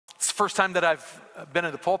first time that I've been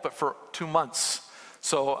in the pulpit for 2 months.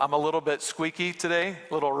 So I'm a little bit squeaky today,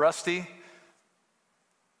 a little rusty.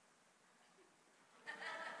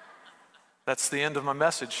 That's the end of my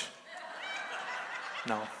message.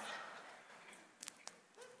 No.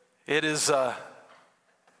 It is,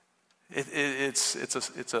 it's I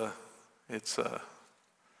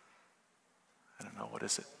don't know, what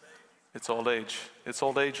is it? It's old age. It's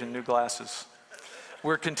old age and new glasses.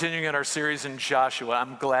 We're continuing in our series in Joshua.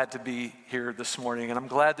 I'm glad to be here this morning, and I'm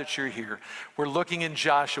glad that you're here. We're looking in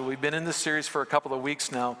Joshua. We've been in this series for a couple of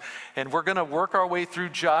weeks now, and we're going to work our way through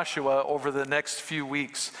Joshua over the next few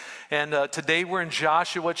weeks. And today we're in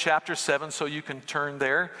Joshua chapter 7, so you can turn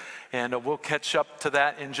there, and we'll catch up to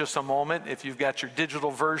that in just a moment. If you've got your digital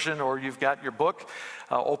version or you've got your book,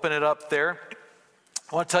 open it up there.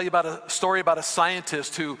 I want to tell you about a story about a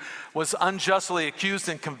scientist who was unjustly accused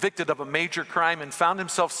and convicted of a major crime and found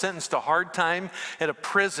himself sentenced to hard time at a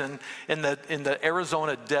prison in the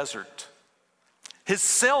Arizona desert. His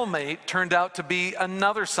cellmate turned out to be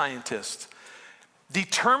another scientist.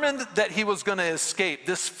 Determined that he was going to escape,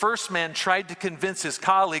 this first man tried to convince his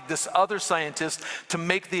colleague, this other scientist, to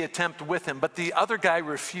make the attempt with him, but the other guy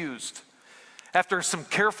refused. After some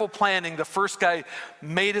careful planning, the first guy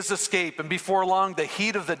made his escape, and before long, the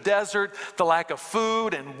heat of the desert, the lack of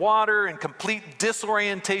food and water, and complete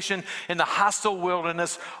disorientation in the hostile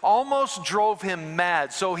wilderness almost drove him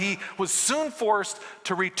mad. So he was soon forced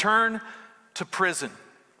to return to prison.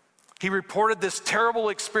 He reported this terrible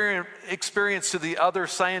experience to the other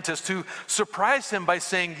scientist, who surprised him by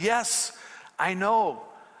saying, "Yes, I know.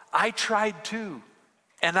 I tried too,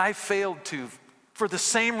 and I failed too, for the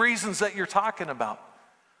same reasons that you're talking about."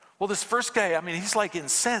 Well, this first guy, he's like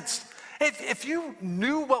incensed. If you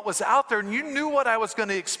knew what was out there and you knew what I was going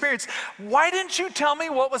to experience, why didn't you tell me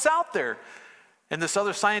what was out there? And this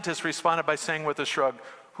other scientist responded by saying with a shrug,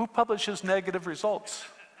 "Who publishes negative results?"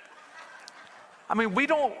 We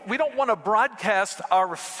don't want to broadcast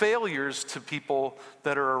our failures to people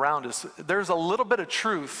that are around us. There's a little bit of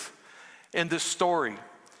truth in this story.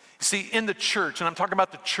 See, in the church, and I'm talking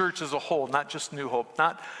about the church as a whole, not just New Hope,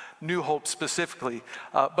 not New Hope specifically,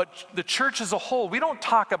 but the church as a whole, we don't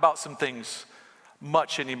talk about some things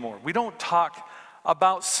much anymore. We don't talk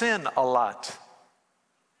about sin a lot.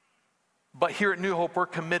 But here at New Hope, we're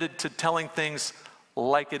committed to telling things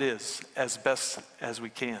like it is as best as we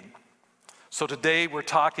can. So today we're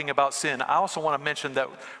talking about sin. I also want to mention that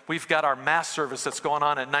we've got our mass service that's going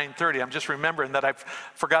on at 9:30. I'm just remembering that I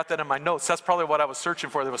forgot that in my notes. That's probably what I was searching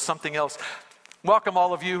for. There was something else. Welcome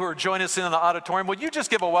all of you who are joining us in the auditorium. Will you just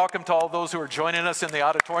give a welcome to all those who are joining us in the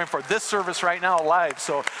auditorium for this service right now live.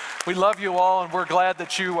 So we love you all, and we're glad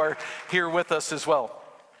that you are here with us as well.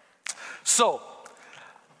 So,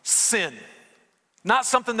 sin. Not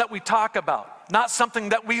something that we talk about, not something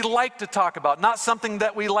that we like to talk about, not something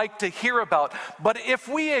that we like to hear about. But if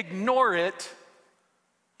we ignore it,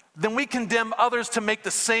 then we condemn others to make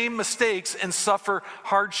the same mistakes and suffer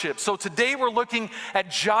hardship. So today we're looking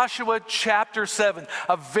at Joshua chapter 7,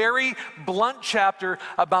 a very blunt chapter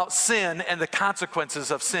about sin and the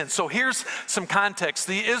consequences of sin. So here's some context.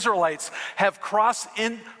 The Israelites have crossed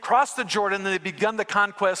the Jordan, and they've begun the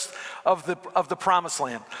conquest of the promised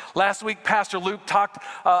land. Last week, Pastor Luke talked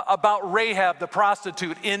about Rahab, the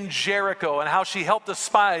prostitute in Jericho, and how she helped the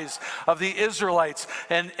spies of the Israelites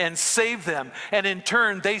and saved them. And in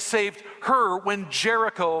turn, they saved her when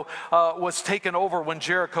Jericho was taken over, when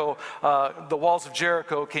the walls of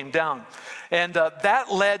Jericho came down. And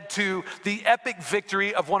that led to the epic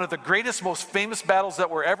victory of one of the greatest, most famous battles that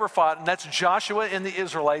were ever fought, and that's Joshua and the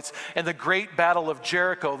Israelites and the great battle of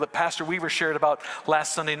Jericho that Pastor Weaver shared about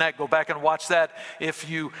last Sunday night. Go back and watch that if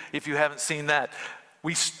you haven't seen that.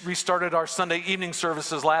 We restarted our Sunday evening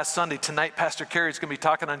services last Sunday. Tonight, Pastor Kerry is going to be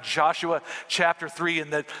talking on Joshua chapter 3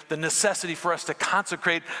 and the necessity for us to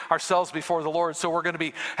consecrate ourselves before the Lord. So we're going to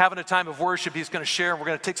be having a time of worship. He's going to share, and we're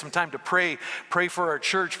going to take some time to pray for our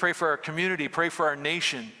church, pray for our community, pray for our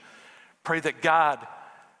nation. Pray that God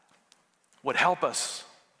would help us.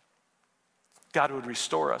 God would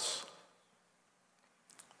restore us.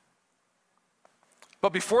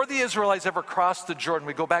 But before the Israelites ever crossed the Jordan,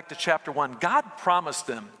 we go back to chapter 1, God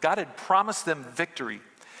had promised them victory.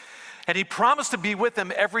 And he promised to be with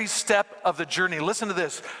them every step of the journey. Listen to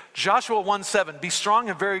this, Joshua 1:7, be strong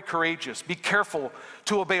and very courageous. Be careful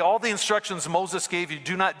to obey all the instructions Moses gave you.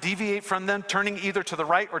 Do not deviate from them, turning either to the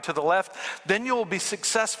right or to the left. Then you will be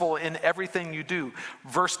successful in everything you do.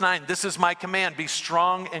 Verse 9, this is my command, be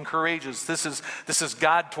strong and courageous. This is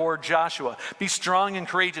God toward Joshua. Be strong and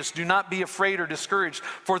courageous. Do not be afraid or discouraged,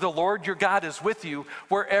 for the Lord your God is with you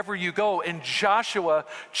wherever you go. And Joshua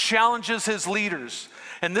challenges his leaders.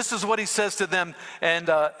 And this is what he says to them, and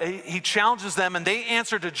he challenges them, and they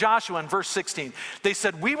answer to Joshua in verse 16. They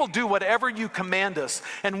said, "We will do whatever you command us,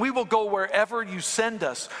 and we will go wherever you send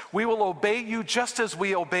us. We will obey you just as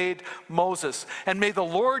we obeyed Moses. And may the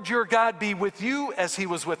Lord your God be with you as he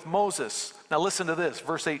was with Moses." Now listen to this,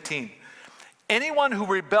 verse 18. "Anyone who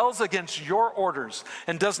rebels against your orders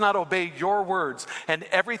and does not obey your words and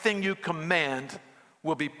everything you command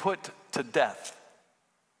will be put to death."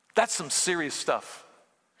 That's some serious stuff.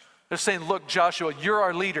 They're saying, look, Joshua, you're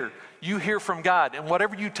our leader. You hear from God, and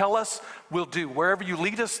whatever you tell us, we'll do. Wherever you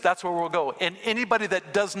lead us, that's where we'll go. And anybody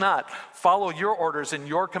that does not follow your orders and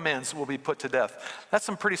your commands will be put to death. That's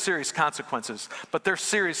some pretty serious consequences, but they're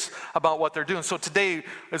serious about what they're doing. So today,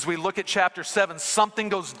 as we look at chapter 7, something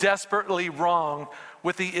goes desperately wrong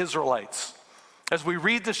with the Israelites. As we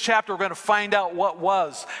read this chapter, we're going to find out what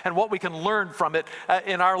was and what we can learn from it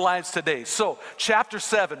in our lives today. So, chapter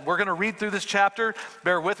 7, we're going to read through this chapter.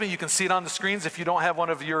 Bear with me. You can see it on the screens if you don't have one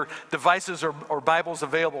of your devices or Bibles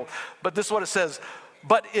available. But this is what it says.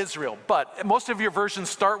 "But Israel." But. Most of your versions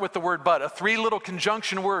start with the word "but," a three-little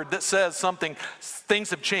conjunction word that says something. Things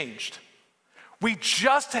have changed. We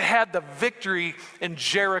just had the victory in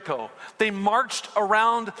Jericho. They marched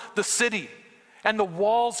around the city, and the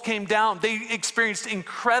walls came down. They experienced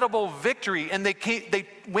incredible victory, and they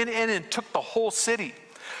went in and took the whole city.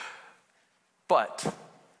 But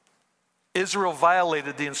Israel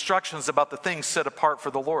violated the instructions about the things set apart for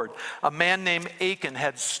the Lord. A man named Achan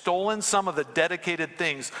had stolen some of the dedicated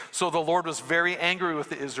things, so the Lord was very angry with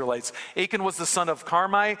the Israelites. Achan was the son of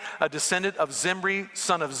Carmi, a descendant of Zimri,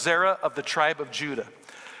 son of Zerah of the tribe of Judah.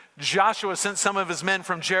 Joshua sent some of his men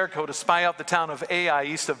from Jericho to spy out the town of Ai,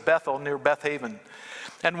 east of Bethel, near Beth Haven.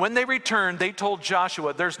 And when they returned, they told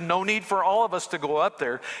Joshua, "There's no need for all of us to go up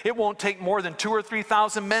there. It won't take more than 2,000 or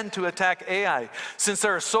 3,000 men to attack Ai. Since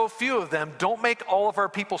there are so few of them, don't make all of our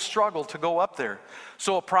people struggle to go up there."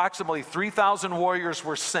 So approximately 3,000 warriors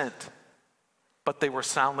were sent, but they were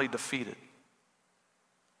soundly defeated.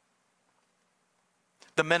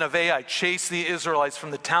 The men of Ai chased the Israelites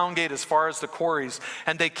from the town gate as far as the quarries,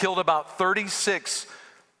 and they killed about 36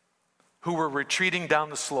 who were retreating down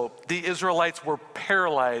the slope. The Israelites were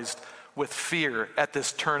paralyzed with fear at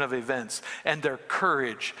this turn of events, and their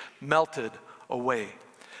courage melted away.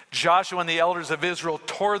 Joshua and the elders of Israel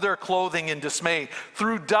tore their clothing in dismay,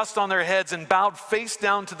 threw dust on their heads, and bowed face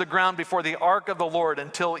down to the ground before the ark of the Lord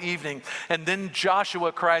until evening. And then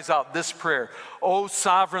Joshua cries out this prayer: "O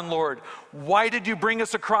sovereign Lord, why did you bring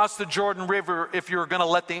us across the Jordan River if you were going to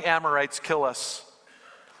let the Amorites kill us?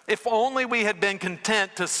 If only we had been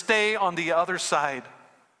content to stay on the other side.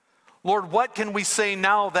 Lord, what can we say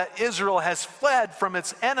now that Israel has fled from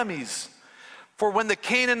its enemies? For when the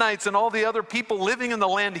Canaanites and all the other people living in the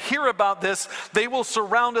land hear about this, they will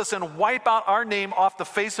surround us and wipe out our name off the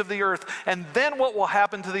face of the earth. And then what will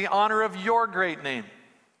happen to the honor of your great name?"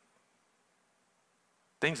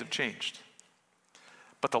 Things have changed.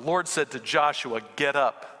 But the Lord said to Joshua, "Get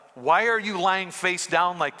up. Why are you lying face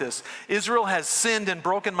down like this? Israel has sinned and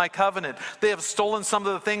broken my covenant. They have stolen some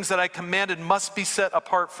of the things that I commanded must be set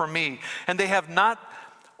apart for me. And they have not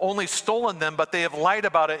only stolen them, but they have lied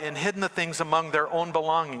about it and hidden the things among their own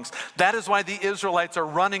belongings. That is why the Israelites are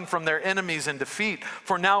running from their enemies in defeat.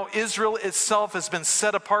 For now Israel itself has been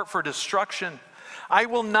set apart for destruction. I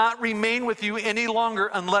will not remain with you any longer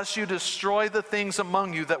unless you destroy the things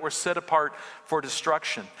among you that were set apart for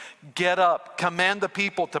destruction. Get up, command the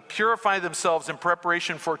people to purify themselves in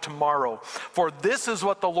preparation for tomorrow. For this is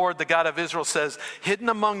what the Lord, the God of Israel, says: hidden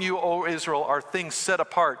among you, O Israel, are things set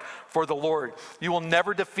apart for the Lord. You will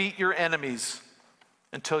never defeat your enemies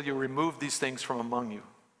until you remove these things from among you.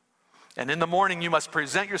 And in the morning you must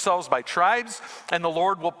present yourselves by tribes, and the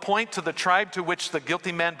Lord will point to the tribe to which the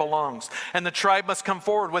guilty man belongs. And the tribe must come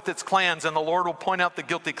forward with its clans, and the Lord will point out the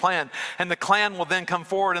guilty clan. And the clan will then come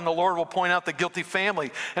forward, and the Lord will point out the guilty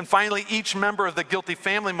family. And finally, each member of the guilty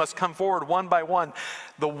family must come forward one by one.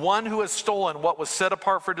 The one who has stolen what was set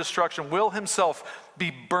apart for destruction will himself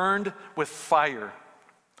be burned with fire,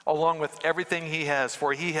 along with everything he has,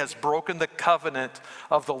 for he has broken the covenant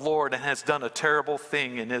of the Lord and has done a terrible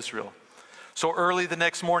thing in Israel. So early the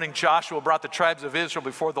next morning, Joshua brought the tribes of Israel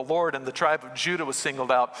before the Lord, and the tribe of Judah was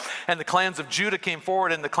singled out. And the clans of Judah came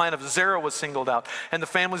forward, and the clan of Zerah was singled out. And the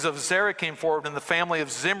families of Zerah came forward, and the family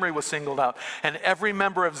of Zimri was singled out. And every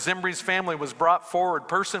member of Zimri's family was brought forward,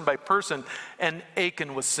 person by person, and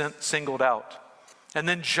Achan was singled out. And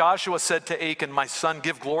then Joshua said to Achan, "My son,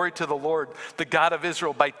 give glory to the Lord, the God of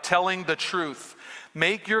Israel, by telling the truth.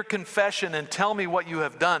 Make your confession and tell me what you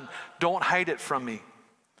have done. Don't hide it from me."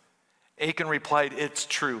 Achan replied, "It's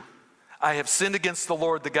true. I have sinned against the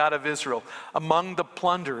Lord, the God of Israel. Among the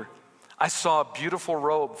plunder I saw a beautiful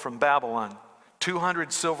robe from Babylon,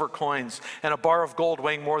 200 silver coins, and a bar of gold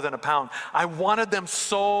weighing more than a pound. I wanted them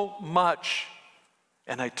so much,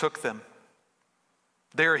 and I took them.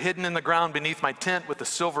 They are hidden in the ground beneath my tent with the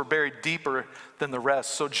silver buried deeper than the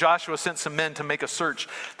rest. So Joshua sent some men to make a search.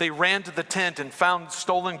 They ran to the tent and found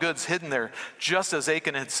stolen goods hidden there, just as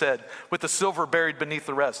Achan had said, with the silver buried beneath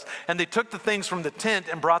the rest. And they took the things from the tent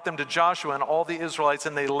and brought them to Joshua and all the Israelites,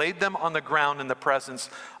 and they laid them on the ground in the presence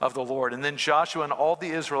of the Lord. And then Joshua and all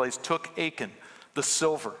the Israelites took Achan, the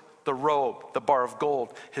silver, the robe, the bar of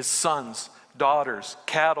gold, his sons, daughters,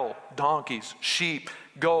 cattle, donkeys, sheep,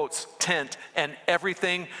 goats, tent, and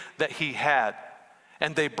everything that he had.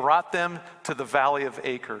 And they brought them to the valley of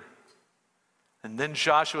Achor. And then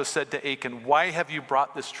Joshua said to Achan, why have you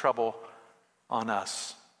brought this trouble on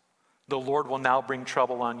us? The Lord will now bring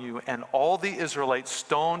trouble on you. And all the Israelites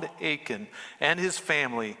stoned Achan and his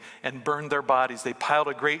family and burned their bodies. They piled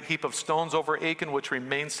a great heap of stones over Achan, which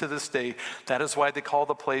remains to this day. That is why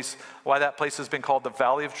that place has been called the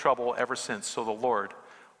Valley of Trouble ever since. So the Lord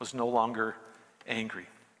was no longer angry.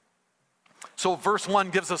 So verse 1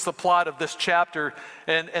 gives us the plot of this chapter,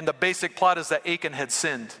 and the basic plot is that Achan had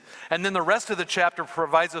sinned. And then the rest of the chapter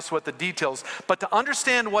provides us with the details. But to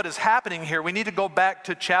understand what is happening here, we need to go back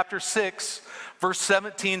to chapter 6, verse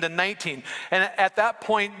 17 to 19. And at that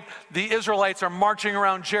point, the Israelites are marching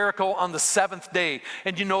around Jericho on the seventh day.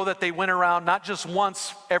 And you know that they went around not just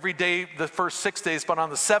once every day the first 6 days, but on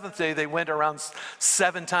the seventh day they went around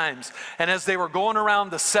 7 times. And as they were going around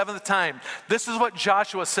the seventh time, this is what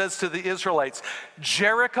Joshua says to the Israelites: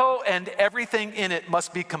 Jericho and everything in it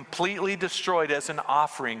must be completely destroyed as an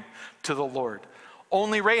offering to the Lord.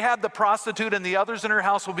 Only Rahab the prostitute and the others in her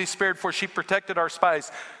house will be spared, for she protected our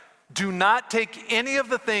spies. Do not take any of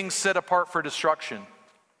the things set apart for destruction.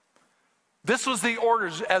 This was the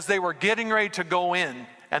orders as they were getting ready to go in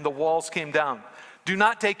and the walls came down. Do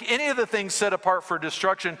not take any of the things set apart for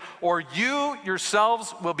destruction, or you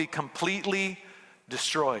yourselves will be completely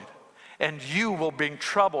destroyed, and you will bring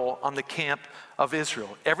trouble on the camp of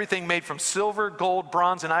Israel. Everything made from silver, gold,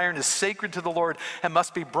 bronze, and iron is sacred to the Lord and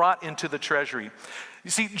must be brought into the treasury. You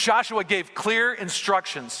see, Joshua gave clear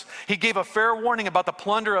instructions. He gave a fair warning about the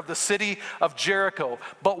plunder of the city of Jericho.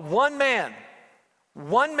 But one man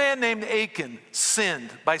named Achan sinned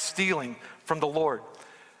by stealing from the Lord.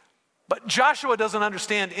 But Joshua doesn't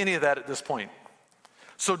understand any of that at this point.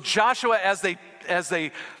 So Joshua, as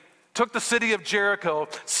they took the city of Jericho,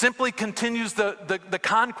 simply continues the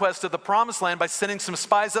conquest of the promised land by sending some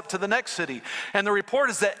spies up to the next city. And the report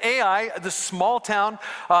is that Ai, this small town,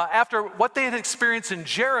 after what they had experienced in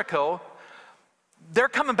Jericho, they're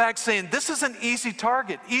coming back saying, this is an easy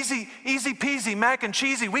target, easy peasy, mac and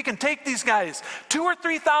cheesy. We can take these guys, 2,000 or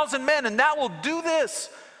 3,000 men, and that will do this.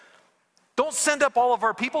 Don't send up all of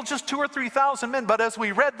our people, just 2,000 or 3,000 men. But as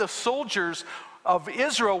we read, the soldiers of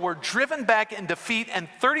Israel were driven back in defeat, and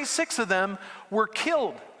 36 of them were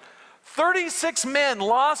killed. 36 men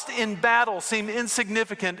lost in battle seem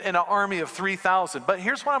insignificant in an army of 3,000. But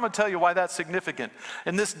here's what I'm going to tell you why that's significant.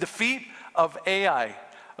 And this defeat of Ai,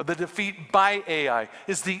 the defeat by Ai,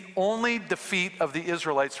 is the only defeat of the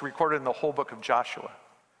Israelites recorded in the whole book of Joshua.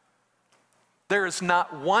 There is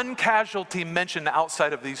not one casualty mentioned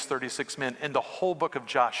outside of these 36 men in the whole book of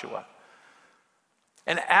Joshua.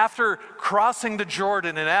 And after crossing the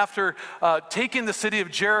Jordan and after taking the city of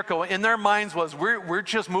Jericho, in their minds was, we're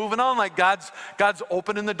just moving on, like God's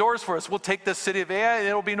opening the doors for us. We'll take this city of Ai and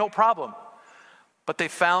it'll be no problem. But they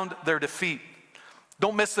found their defeat.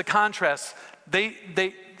 Don't miss the contrast.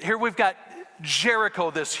 Here we've got Jericho,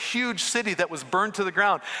 this huge city that was burned to the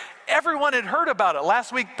ground. Everyone had heard about it.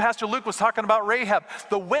 Last week, Pastor Luke was talking about Rahab,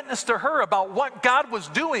 the witness to her about what God was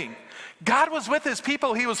doing. God was with his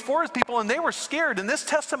people, he was for his people, and they were scared. And this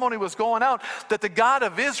testimony was going out that the God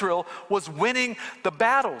of Israel was winning the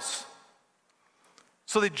battles.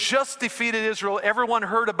 So they just defeated Israel. Everyone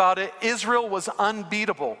heard about it. Israel was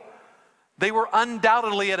unbeatable. They were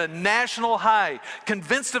undoubtedly at a national high,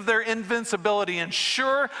 convinced of their invincibility and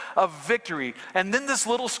sure of victory. And then this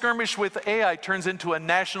little skirmish with Ai turns into a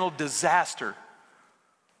national disaster.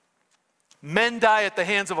 Men die at the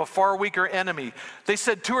hands of a far weaker enemy. They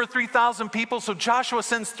said 2,000 or 3,000 people, so Joshua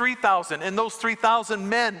sends 3,000, and those 3,000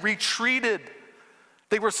 men retreated.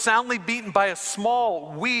 They were soundly beaten by a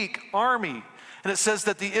small, weak army. And it says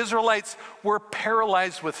that the Israelites were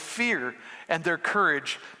paralyzed with fear, and their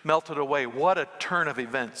courage melted away. What a turn of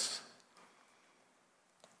events.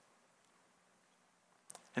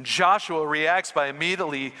 And Joshua reacts by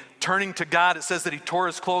immediately turning to God. It says that he tore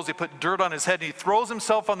his clothes, he put dirt on his head, and he throws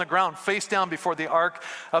himself on the ground face down before the Ark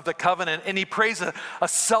of the Covenant. And he prays a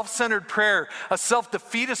self-centered prayer, a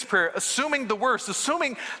self-defeatist prayer, assuming the worst,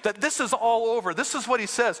 assuming that this is all over. This is what he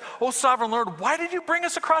says: "O sovereign Lord, why did you bring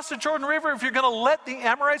us across the Jordan River if you're going to let the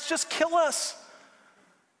Amorites just kill us?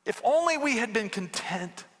 If only we had been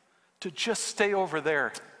content to just stay over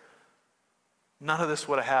there, none of this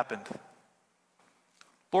would have happened.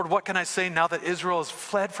 Lord, what can I say now that Israel has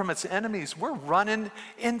fled from its enemies? We're running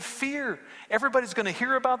in fear. Everybody's going to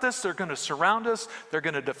hear about this. They're going to surround us. They're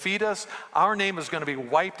going to defeat us. Our name is going to be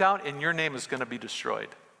wiped out, and your name is going to be destroyed.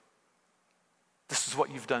 This is what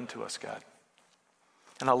you've done to us, God."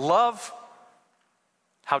 And I love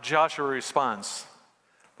how Joshua responds.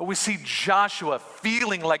 But we see Joshua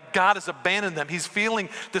feeling like God has abandoned them. He's feeling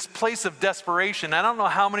this place of desperation. I don't know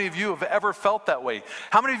how many of you have ever felt that way.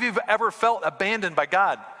 How many of you have ever felt abandoned by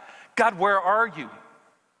God? God, where are you?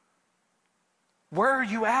 Where are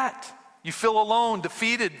you at? You feel alone,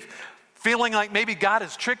 defeated, feeling like maybe God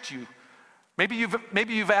has tricked you. Maybe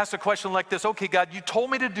you've asked a question like this: "Okay, God, you told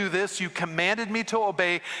me to do this, you commanded me to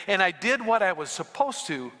obey, and I did what I was supposed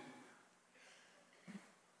to.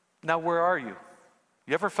 Now where are you?"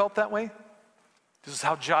 You ever felt that way? This is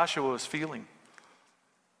how Joshua was feeling.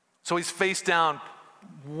 So he's face down,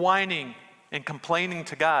 whining and complaining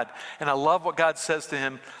to God. And I love what God says to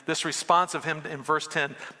him, this response of him in verse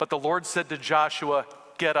 10. "But the Lord said to Joshua,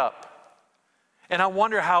 'Get up.'" And I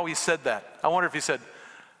wonder how he said that. I wonder if he said,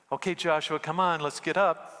 "Okay, Joshua, come on, let's get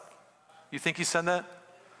up." You think he said that?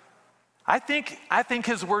 I think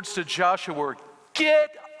his words to Joshua were, "Get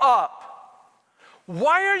up.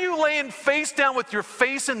 Why are you laying face down with your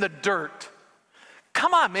face in the dirt?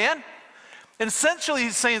 Come on, man." And essentially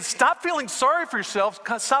he's saying, stop feeling sorry for yourself.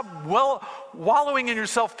 Stop wallowing in your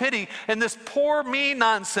self-pity and this poor me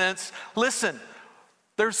nonsense. Listen,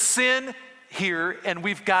 there's sin here and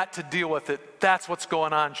we've got to deal with it. That's what's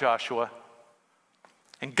going on, Joshua.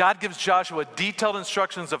 And God gives Joshua detailed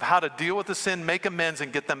instructions of how to deal with the sin, make amends,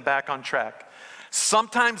 and get them back on track.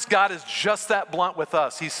 Sometimes God is just that blunt with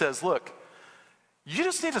us. He says, look, you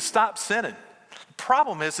just need to stop sinning. The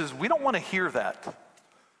problem is we don't want to hear that.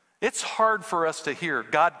 It's hard for us to hear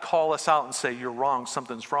God call us out and say, you're wrong,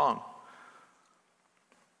 something's wrong.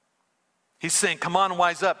 He's saying, come on,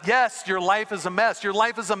 wise up. Yes, your life is a mess. Your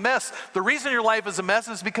life is a mess. The reason your life is a mess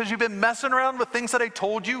is because you've been messing around with things that I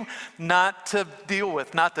told you not to deal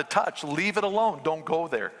with, not to touch. Leave it alone. Don't go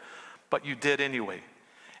there. But you did anyway.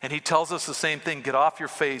 And he tells us the same thing. Get off your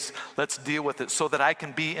face. Let's deal with it so that I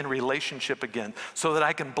can be in relationship again, so that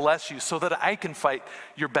I can bless you, so that I can fight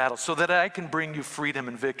your battle, so that I can bring you freedom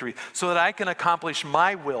and victory, so that I can accomplish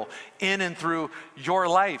my will in and through your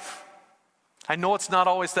life. I know it's not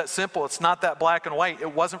always that simple. It's not that black and white.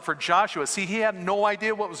 It wasn't for Joshua. See, he had no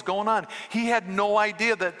idea what was going on. He had no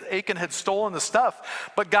idea that Achan had stolen the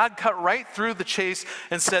stuff. But God cut right through the chase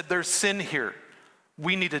and said, there's sin here.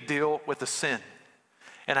 We need to deal with the sin.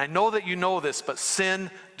 And I know that you know this, but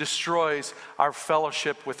sin destroys our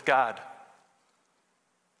fellowship with God.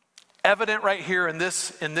 Evident right here in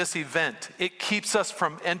this event, it keeps us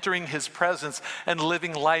from entering his presence and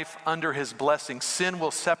living life under his blessing. Sin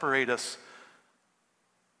will separate us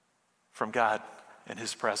from God and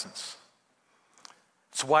his presence.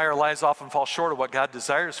 It's why our lives often fall short of what God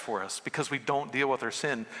desires for us, because we don't deal with our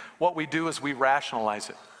sin. What we do is we rationalize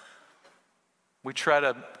it. We try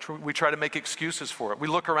to make excuses for it. We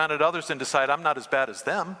look around at others and decide, I'm not as bad as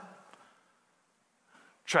them.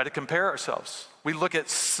 Try to compare ourselves. We look at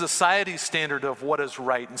society's standard of what is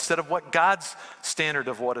right instead of what God's standard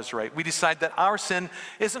of what is right. We decide that our sin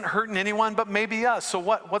isn't hurting anyone but maybe us. So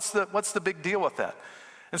what's the big deal with that?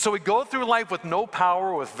 And so we go through life with no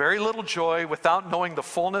power, with very little joy, without knowing the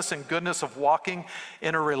fullness and goodness of walking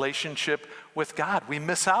in a relationship with God. We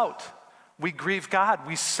miss out. We grieve God.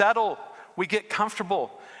 We settle. We get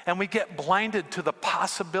comfortable. And we get blinded to the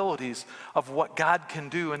possibilities of what God can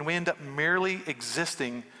do. And we end up merely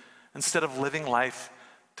existing instead of living life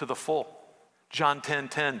to the full. John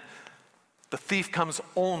 10:10. The thief comes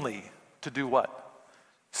only to do what?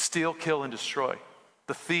 Steal, kill, and destroy.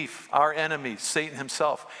 The thief, our enemy, Satan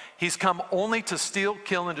himself. He's come only to steal,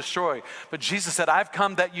 kill, and destroy. But Jesus said, I've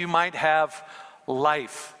come that you might have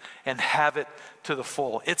life and have it to the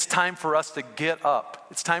full. It's time for us to get up.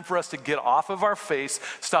 It's time for us to get off of our face,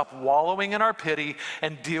 stop wallowing in our pity,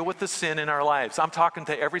 and deal with the sin in our lives. I'm talking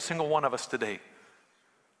to every single one of us today.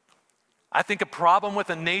 I think a problem with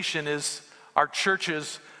a nation is our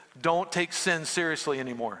churches don't take sin seriously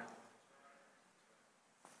anymore.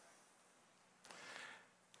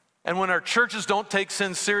 And when our churches don't take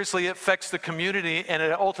sin seriously, it affects the community and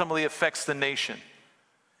it ultimately affects the nation.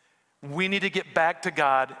 We need to get back to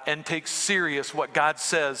God and take serious what God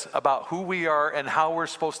says about who we are and how we're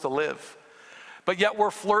supposed to live. But yet we're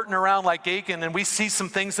flirting around like Achan, and we see some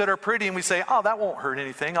things that are pretty and we say, oh, that won't hurt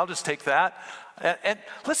anything, I'll just take that. And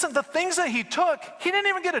listen, the things that he took, he didn't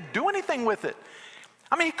even get to do anything with it.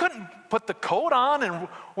 I mean, he couldn't put the coat on and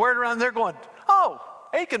wear it around there going, oh,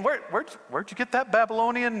 Achan, where'd you get that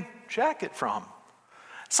Babylonian jacket from?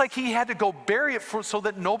 It's like he had to go bury it so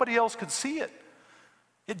that nobody else could see it.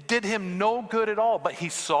 It did him no good at all, but he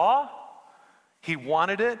saw, he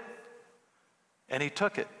wanted it, and he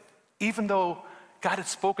took it. Even though God had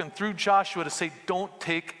spoken through Joshua to say, don't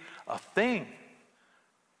take a thing,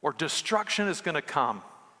 or destruction is going to come.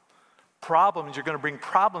 Problems, you're going to bring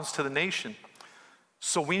problems to the nation.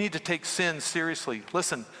 So we need to take sin seriously.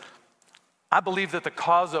 Listen, I believe that the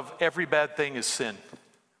cause of every bad thing is sin.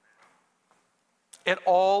 It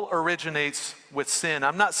all originates with sin.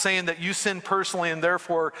 I'm not saying that you sin personally and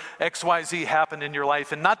therefore XYZ happened in your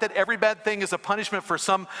life. And not that every bad thing is a punishment for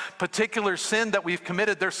some particular sin that we've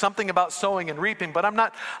committed. There's something about sowing and reaping. But I'm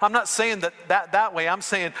not saying that way. I'm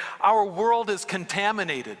saying our world is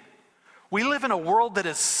contaminated. We live in a world that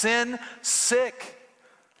is sin sick.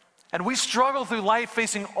 And we struggle through life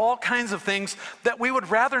facing all kinds of things that we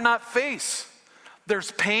would rather not face.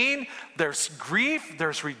 There's pain, there's grief,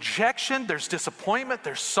 there's rejection, there's disappointment,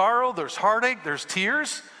 there's sorrow, there's heartache, there's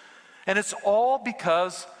tears, and it's all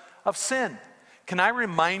because of sin. Can I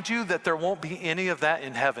remind you that there won't be any of that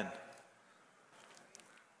in heaven?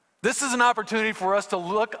 This is an opportunity for us to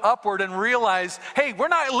look upward and realize, hey, we're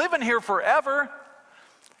not living here forever.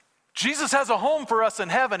 Jesus has a home for us in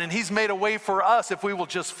heaven, and he's made a way for us if we will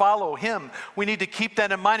just follow him. We need to keep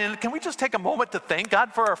that in mind. And can we just take a moment to thank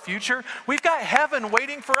God for our future? We've got heaven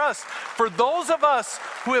waiting for us. For those of us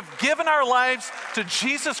who have given our lives to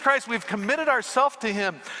Jesus Christ, we've committed ourselves to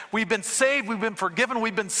him. We've been saved, we've been forgiven,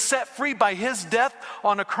 we've been set free by his death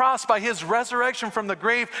on a cross, by his resurrection from the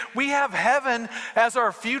grave. We have heaven as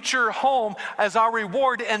our future home, as our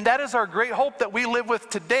reward, and that is our great hope that we live with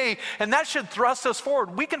today. And that should thrust us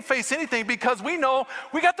forward. We can face anything because we know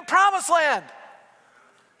we got the promised land,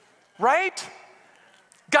 right?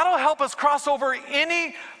 God will help us cross over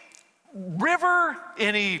any river,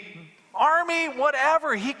 any army,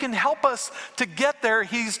 whatever. He can help us to get there.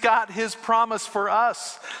 He's got his promise for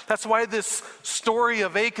us. That's why this story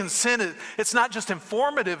of Achan's sin, it's not just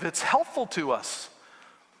informative, it's helpful to us.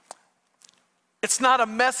 It's not a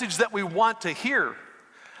message that we want to hear.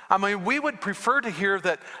 I mean, we would prefer to hear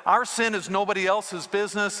that our sin is nobody else's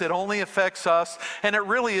business, it only affects us, and it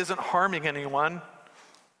really isn't harming anyone.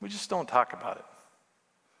 We just don't talk about it.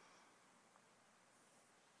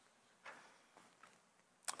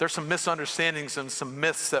 There's some misunderstandings and some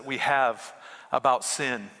myths that we have about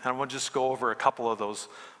sin, and I want to just go over a couple of those.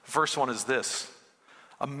 The first one is this: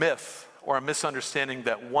 a myth or a misunderstanding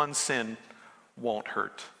that one sin won't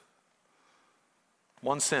hurt.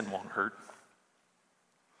 One sin won't hurt.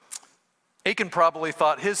 Achan probably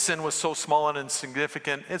thought his sin was so small and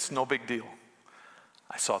insignificant, it's no big deal.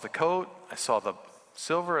 I saw the coat, I saw the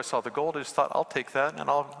silver, I saw the gold, I just thought, I'll take that and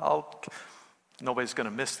nobody's gonna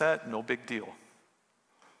miss that, no big deal.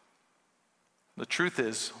 The truth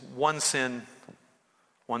is, one sin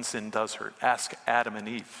does hurt. Ask Adam and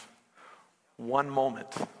Eve. One moment,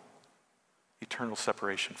 eternal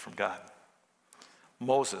separation from God.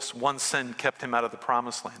 Moses, one sin kept him out of the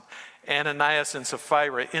promised land. Ananias and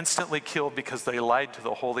Sapphira instantly killed because they lied to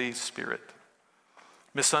the Holy Spirit.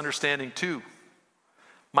 Misunderstanding two: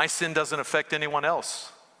 my sin doesn't affect anyone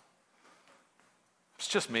else. It's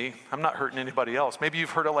just me. I'm not hurting anybody else. Maybe you've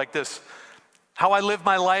heard it like this: how I live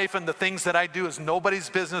my life and the things that I do is nobody's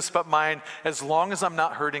business but mine, as long as I'm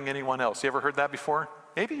not hurting anyone else. You ever heard that before?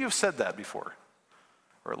 Maybe you've said that before,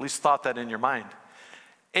 or at least thought that in your mind.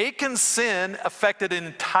 Achan's sin affected an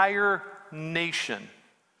entire nation,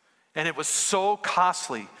 and it was so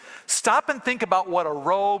costly. Stop and think about what a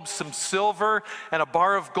robe, some silver, and a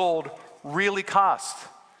bar of gold really cost.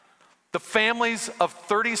 The families of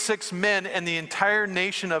 36 men and the entire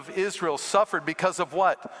nation of Israel suffered because of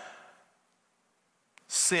what?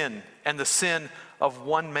 Sin, and the sin of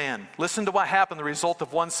one man. Listen to what happened, the result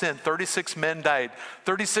of one sin. 36 men died.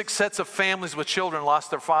 36 sets of families with children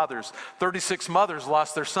lost their fathers. 36 mothers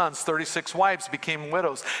lost their sons. 36 wives became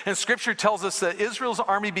widows. And scripture tells us that Israel's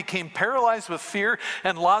army became paralyzed with fear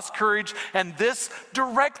and lost courage, and this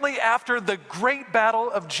directly after the great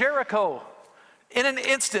battle of Jericho. In an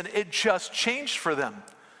instant, it just changed for them.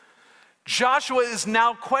 Joshua is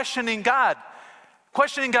now questioning God.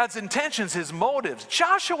 questioning God's intentions, his motives.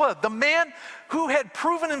 Joshua, the man who had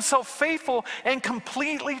proven himself faithful and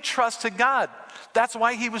completely trusted God. That's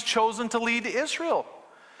why he was chosen to lead Israel.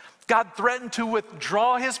 God threatened to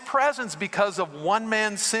withdraw his presence because of one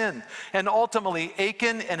man's sin. And ultimately,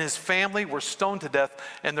 Achan and his family were stoned to death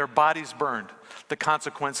and their bodies burned. The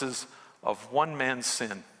consequences of one man's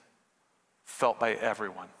sin felt by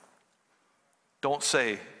everyone. Don't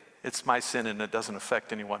say, it's my sin and it doesn't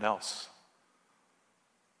affect anyone else.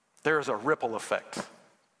 There is a ripple effect.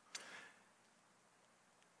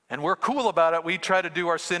 And we're cool about it. We try to do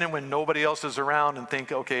our sinning when nobody else is around and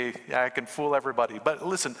think, okay, yeah, I can fool everybody. But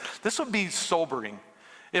listen, this would be sobering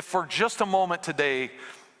if for just a moment today,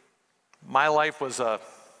 my life was a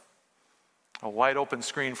wide open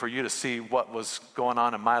screen for you to see what was going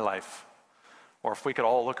on in my life. Or if we could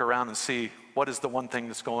all look around and see what is the one thing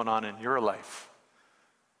that's going on in your life.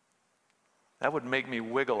 That would make me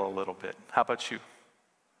wiggle a little bit. How about you?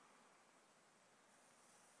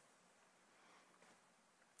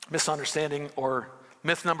 Misunderstanding or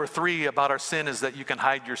myth number 3 about our sin is that you can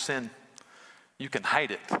hide your sin. You can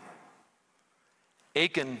hide it.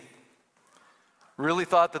 Achan really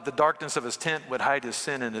thought that the darkness of his tent would hide his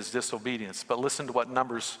sin and his disobedience. But listen to what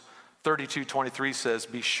Numbers 32:23 says.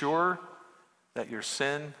 Be sure that your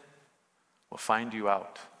sin will find you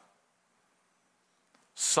out.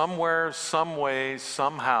 Somewhere, some way,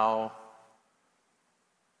 somehow,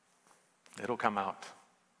 it'll come out.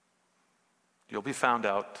 You'll be found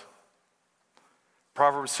out.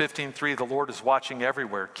 Proverbs 15:3, the Lord is watching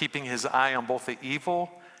everywhere, keeping his eye on both the evil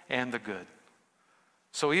and the good.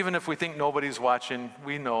 So even if we think nobody's watching,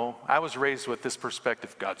 we know. I was raised with this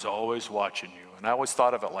perspective, God's always watching you. And I always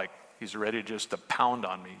thought of it like he's ready just to pound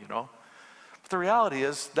on me, you know. But the reality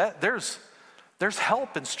is that there's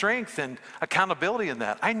help and strength and accountability in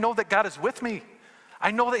that. I know that God is with me.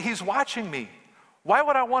 I know that he's watching me. Why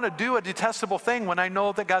would I want to do a detestable thing when I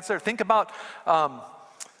know that God's there? Think about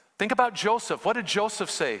Joseph. What did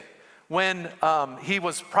Joseph say when he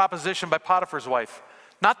was propositioned by Potiphar's wife?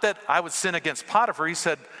 Not that I would sin against Potiphar. He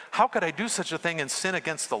said, how could I do such a thing and sin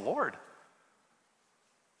against the Lord?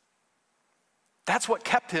 That's what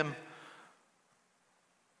kept him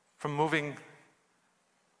from moving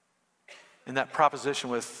in that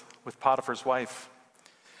proposition with Potiphar's wife.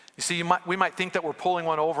 You see, we might think that we're pulling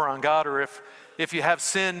one over on God, or if you have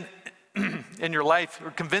sin in your life,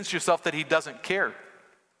 or convince yourself that he doesn't care.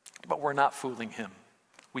 But we're not fooling him.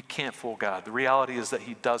 We can't fool God. The reality is that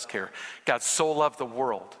he does care. God so loved the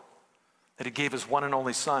world that he gave his one and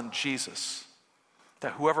only Son, Jesus,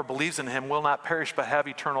 that whoever believes in him will not perish but have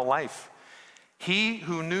eternal life. He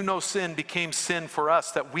who knew no sin became sin for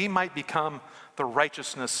us, that we might become the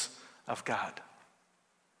righteousness of God.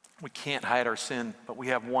 We can't hide our sin, but we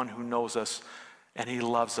have one who knows us and he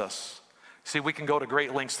loves us. See, we can go to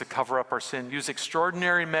great lengths to cover up our sin, use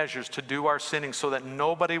extraordinary measures to do our sinning so that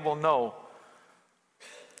nobody will know.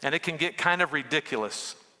 And it can get kind of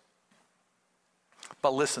ridiculous.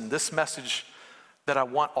 But listen, this message that I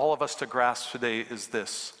want all of us to grasp today is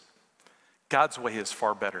this. God's way is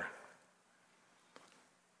far better.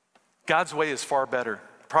 God's way is far better.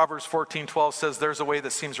 Proverbs 14:12 says, there's a way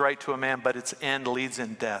that seems right to a man, but its end leads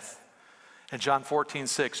in death. And John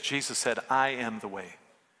 14:6, Jesus said, I am the way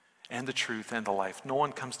and the truth and the life. No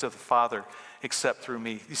one comes to the Father except through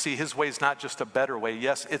me. You see, his way is not just a better way.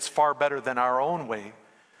 Yes, it's far better than our own way,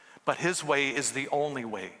 but his way is the only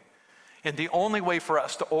way. And the only way for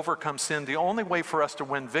us to overcome sin, the only way for us to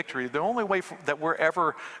win victory, the only way that we're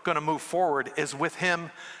ever going to move forward is with him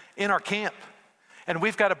in our camp. And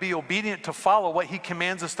we've got to be obedient to follow what he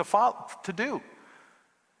commands us to do.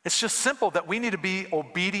 It's just simple that we need to be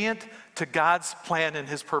obedient to God's plan and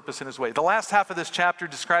his purpose and his way. The last half of this chapter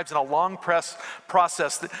describes in a long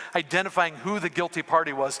process identifying who the guilty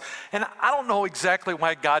party was. And I don't know exactly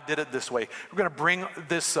why God did it this way. We're going to bring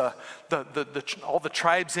this all the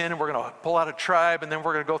tribes in, and we're going to pull out a tribe, and then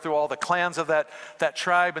we're going to go through all the clans of that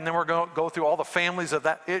tribe, and then we're going to go through all the families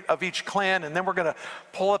of each clan, and then we're going to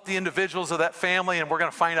pull up the individuals of that family, and we're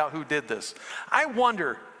going to find out who did this. I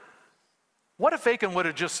wonder, what if Achan would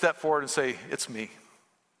have just stepped forward and say, it's me?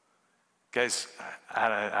 Guys,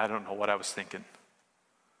 I don't know what I was thinking.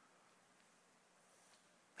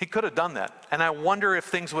 He could have done that. And I wonder if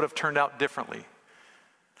things would have turned out differently.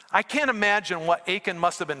 I can't imagine what Achan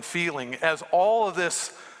must have been feeling as all of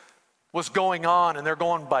this was going on, and they're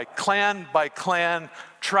going by clan,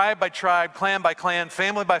 tribe by tribe, clan by clan,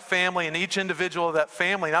 family by family, and each individual of that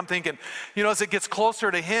family. And I'm thinking, as it gets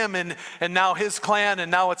closer to him and now his clan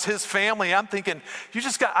and now it's his family, I'm thinking,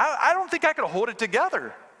 I don't think I could hold it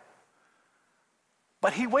together.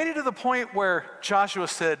 But he waited to the point where Joshua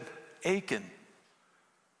said, Achan,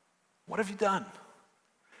 What have you done?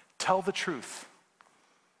 Tell the truth.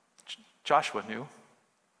 Joshua knew.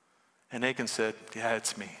 And Achan said, yeah,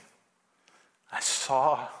 it's me. I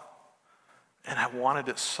saw and I wanted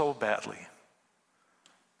it so badly.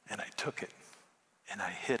 And I took it and I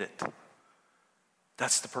hid it.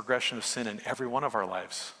 That's the progression of sin in every one of our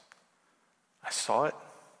lives. I saw it.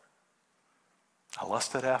 I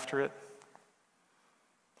lusted after it.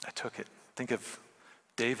 I took it. Think of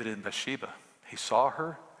David and Bathsheba. He saw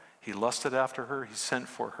her. He lusted after her. He sent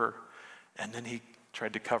for her. And then he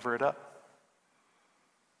tried to cover it up.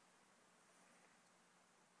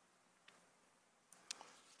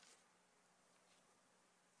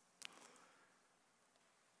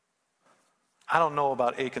 I don't know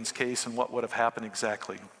about Achan's case and what would have happened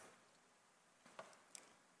exactly.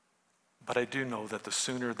 But I do know that the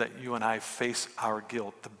sooner that you and I face our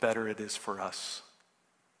guilt, the better it is for us.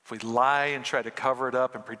 If we lie and try to cover it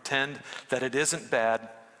up and pretend that it isn't bad,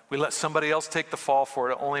 we let somebody else take the fall for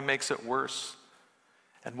it, it only makes it worse.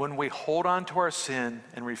 And when we hold on to our sin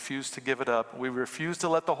and refuse to give it up, we refuse to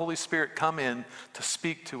let the Holy Spirit come in to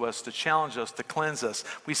speak to us, to challenge us, to cleanse us,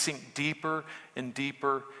 we sink deeper and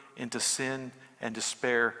deeper into sin and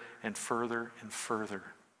despair and further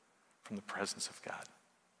from the presence of God.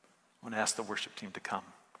 I want to ask the worship team to come.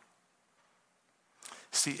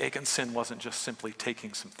 See, Achan's sin wasn't just simply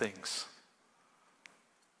taking some things.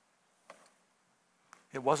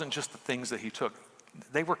 It wasn't just the things that he took.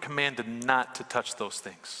 They were commanded not to touch those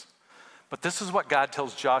things. But this is what God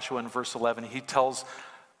tells Joshua in verse 11. He tells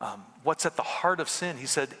what's at the heart of sin. He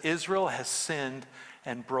said, Israel has sinned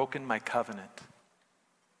and broken my covenant.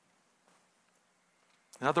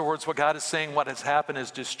 In other words, what God is saying, what has happened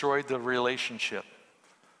is destroyed the relationship.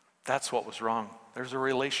 That's what was wrong. There's a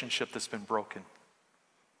relationship that's been broken.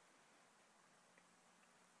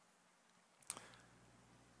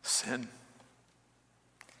 Sin.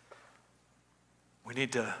 We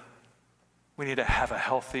need to have a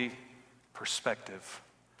healthy perspective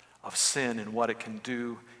of sin and what it can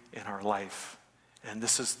do in our life. And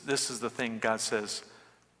this is the thing God says,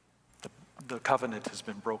 the covenant has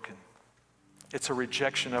been broken. It's a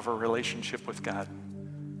rejection of a relationship with God.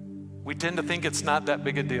 We tend to think it's not that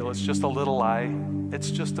big a deal. It's just a little lie. It's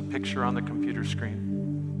just a picture on the computer screen.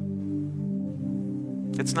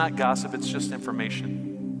 It's not gossip, it's just information.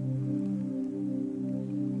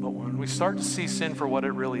 But when we start to see sin for what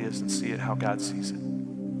it really is and see it how God sees it,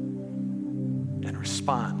 and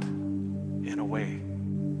respond in a way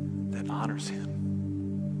that honors Him.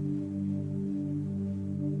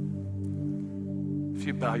 If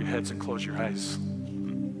you bow your heads and close your eyes,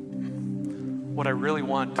 what I really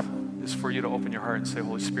want is for you to open your heart and say,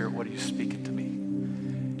 Holy Spirit, what are you speaking to me?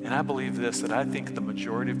 And I believe this, that I think the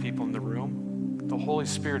majority of people in the room, the Holy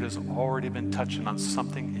Spirit has already been touching on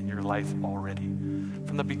something in your life already.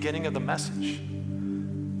 From the beginning of the message,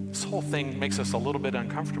 this whole thing makes us a little bit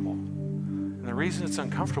uncomfortable. And the reason it's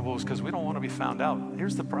uncomfortable is because we don't want to be found out.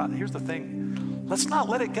 Here's the thing. Let's not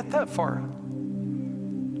let it get that far.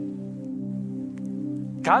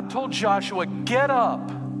 God told Joshua, get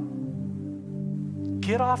up,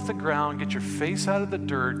 get off the ground, get your face out of the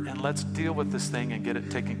dirt, and let's deal with this thing and get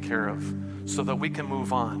it taken care of so that we can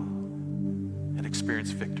move on and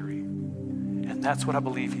experience victory. And that's what I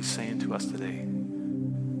believe He's saying to us today.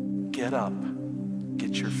 Get up,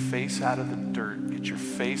 get your face out of the dirt, get your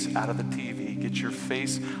face out of the TV, get your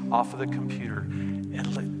face off of the computer,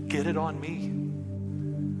 and get it on me.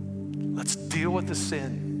 Let's deal with the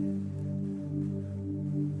sin.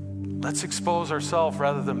 Let's expose ourselves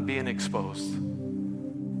rather than being exposed.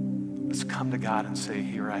 Let's come to God and say,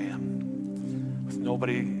 here I am. With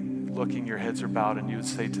nobody looking, your heads are bowed, and you would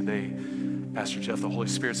say today, Pastor Jeff, the Holy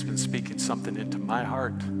Spirit's been speaking something into my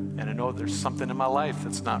heart, and I know there's something in my life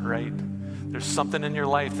that's not right. There's something in your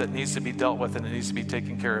life that needs to be dealt with and it needs to be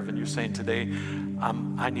taken care of, and you're saying today,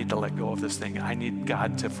 I need to let go of this thing. I need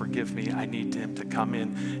God to forgive me. I need Him to come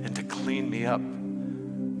in and to clean me up,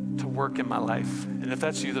 to work in my life. And if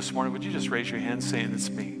that's you this morning, would you just raise your hand saying, it's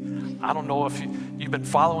me? I don't know if you've been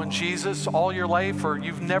following Jesus all your life or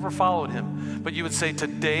you've never followed Him, but you would say,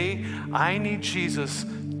 today, I need Jesus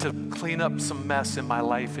to clean up some mess in my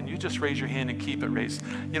life. And you just raise your hand and keep it raised.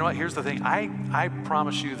 You know what? Here's the thing. I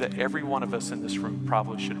promise you that every one of us in this room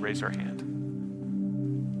probably should raise our hand.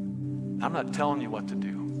 I'm not telling you what to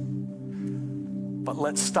do, but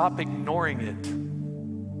let's stop ignoring it.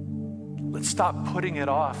 Let's stop putting it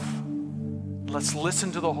off. Let's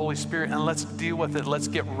listen to the Holy Spirit and let's deal with it. Let's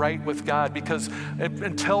get right with God, because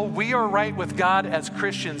until we are right with God as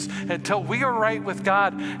Christians, until we are right with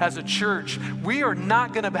God as a church, we are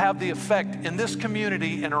not going to have the effect in this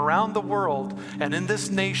community and around the world and in this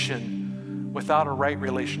nation without a right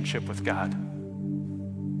relationship with God.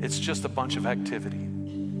 It's just a bunch of activity.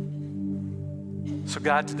 So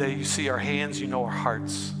God, today you see our hands, you know our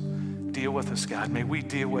hearts. Deal with us, God. May we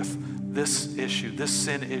deal with this issue, this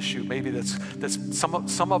sin issue. Maybe that's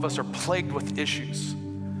some of us are plagued with issues.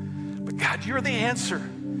 But God, you're the answer.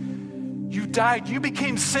 You died, you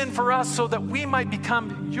became sin for us so that we might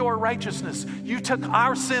become your righteousness. You took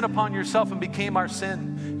our sin upon yourself and became our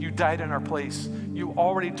sin. You died in our place. You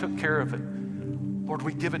already took care of it. Lord,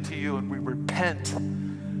 we give it to you and we repent.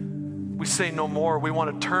 We say no more. We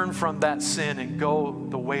want to turn from that sin and go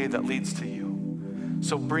the way that leads to you.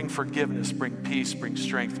 So bring forgiveness, bring peace, bring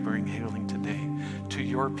strength, bring healing today to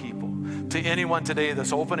your people. To anyone today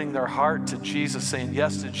that's opening their heart to Jesus, saying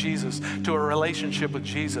yes to Jesus, to a relationship with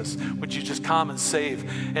Jesus, would you just come and save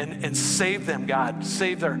and save them, God.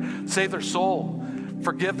 Save their soul.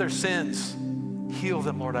 Forgive their sins. Heal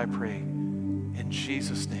them, Lord, I pray. In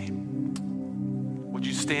Jesus' name. Would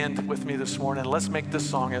you stand with me this morning? Let's make this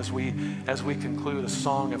song as we conclude, a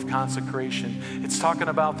song of consecration. It's talking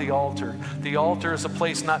about the altar. The altar is a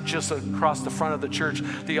place not just across the front of the church.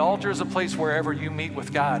 The altar is a place wherever you meet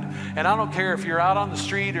with God. And I don't care if you're out on the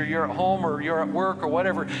street or you're at home or you're at work or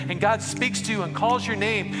whatever, and God speaks to you and calls your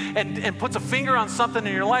name and puts a finger on something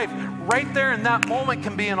in your life. Right there in that moment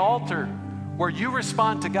can be an altar where you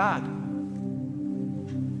respond to God.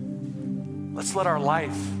 Let's let our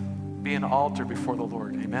life be an altar before the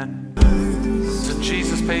Lord. Amen. So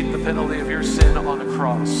Jesus paid the penalty of your sin on the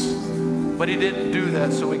cross, but he didn't do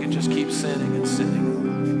that so we could just keep sinning and sinning.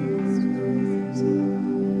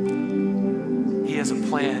 He has a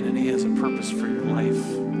plan and he has a purpose for your life.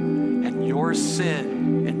 And your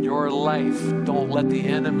sin and your life, don't let the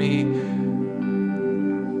enemy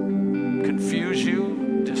confuse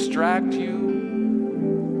you, distract you.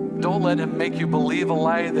 Don't let him make you believe a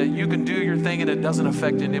lie that you can do your thing and it doesn't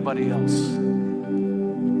affect anybody else.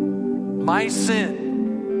 My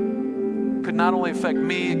sin could not only affect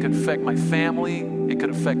me, it could affect my family, it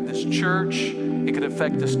could affect this church, it could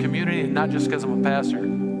affect this community, and not just because I'm a pastor.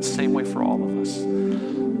 It's the same way for all of us.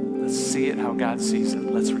 Let's see it how God sees it.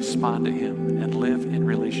 Let's respond to him and live in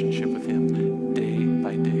relationship with him day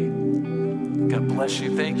by day. God bless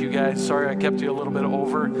you. Thank you, guys. Sorry I kept you a little bit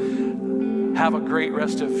over. Have a great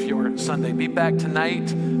rest of your Sunday. Be back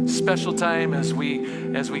tonight, special time as we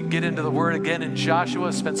get into the Word again in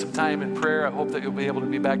Joshua. Spend some time in prayer. I hope that you'll be able to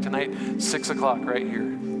be back tonight, 6 o'clock right here.